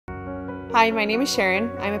Hi, my name is Sharon.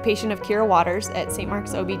 I'm a patient of Kira Waters at St.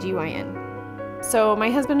 Mark's OBGYN. So my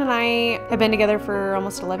husband and I have been together for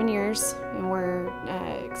almost 11 years, and we're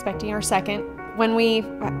expecting our second. When we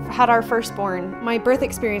had our firstborn, my birth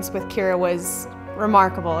experience with Kira was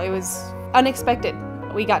remarkable. It was unexpected.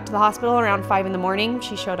 We got to the hospital around 5 in the morning.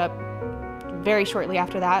 She showed up very shortly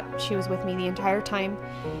after that. She was with me the entire time.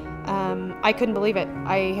 I couldn't believe it.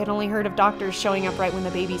 I had only heard of doctors showing up right when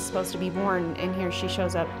the baby's supposed to be born, and here she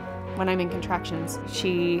shows up when I'm in contractions.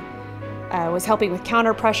 She was helping with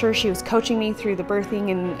counter pressure. She was coaching me through the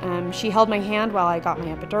birthing, and she held my hand while I got my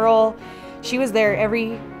epidural. She was there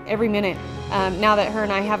every minute. Now that her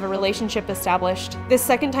and I have a relationship established, this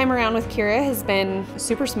second time around with Kira has been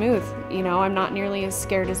super smooth. You know, I'm not nearly as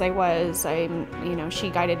scared as I was. She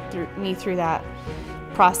guided me through that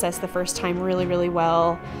process the first time really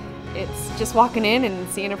well. It's just walking in and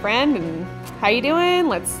seeing a friend and how you doing?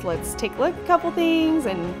 Let's take a look at a couple things,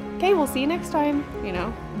 and okay, we'll see you next time, you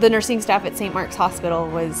know. The nursing staff at St. Mark's Hospital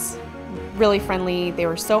was really friendly. They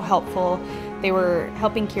were so helpful. They were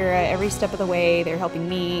helping Kira every step of the way. They were helping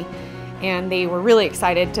me, and they were really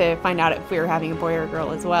excited to find out if we were having a boy or a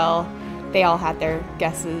girl as well. They all had their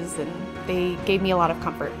guesses, and they gave me a lot of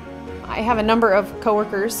comfort. I have a number of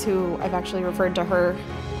coworkers who I've actually referred to her.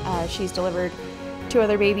 She's delivered 2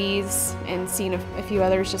 other babies and seen a few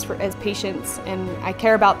others just as patients, and I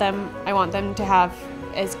care about them. I want them to have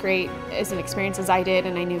as great as an experience as I did,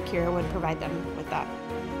 and I knew Kira would provide them with that.